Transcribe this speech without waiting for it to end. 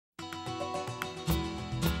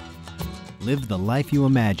Live the life you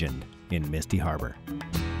imagined in Misty Harbor.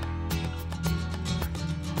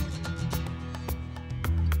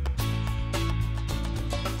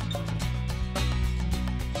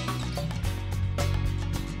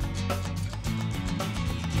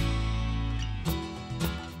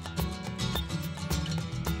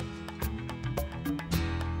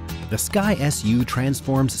 The Skye SU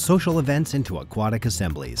transforms social events into aquatic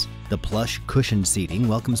assemblies. The plush, cushioned seating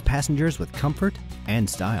welcomes passengers with comfort and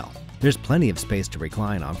style. There's plenty of space to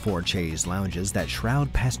recline on 4 chaise lounges that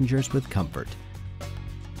shroud passengers with comfort.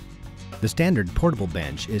 The standard portable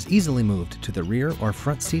bench is easily moved to the rear or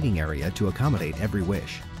front seating area to accommodate every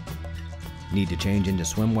wish. Need to change into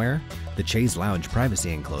swimwear? The chaise lounge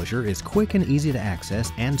privacy enclosure is quick and easy to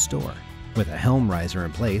access and store. With a helm riser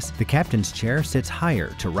in place, the captain's chair sits higher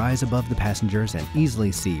to rise above the passengers and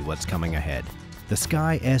easily see what's coming ahead. The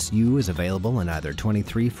Skye SU is available in either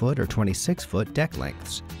 23-foot or 26-foot deck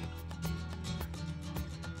lengths.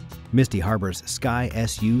 Misty Harbor's Skye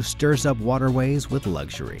SU stirs up waterways with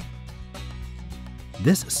luxury.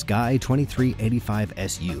 This Skye 2385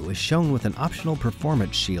 SU is shown with an optional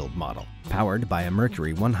Performance Shield model, powered by a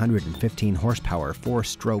Mercury 115 horsepower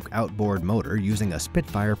 4-stroke outboard motor using a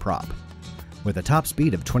Spitfire prop. With a top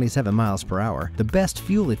speed of 27 miles per hour, the best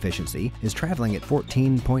fuel efficiency is traveling at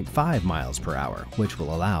 14.5 miles per hour, which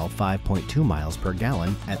will allow 5.2 miles per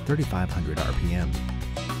gallon at 3,500 RPM.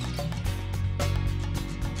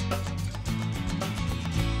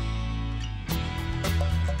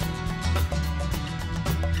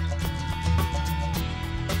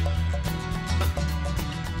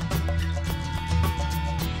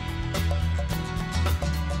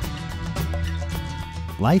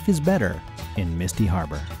 Life is better in Misty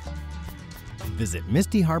Harbor. Visit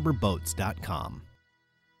mistyharborboats.com.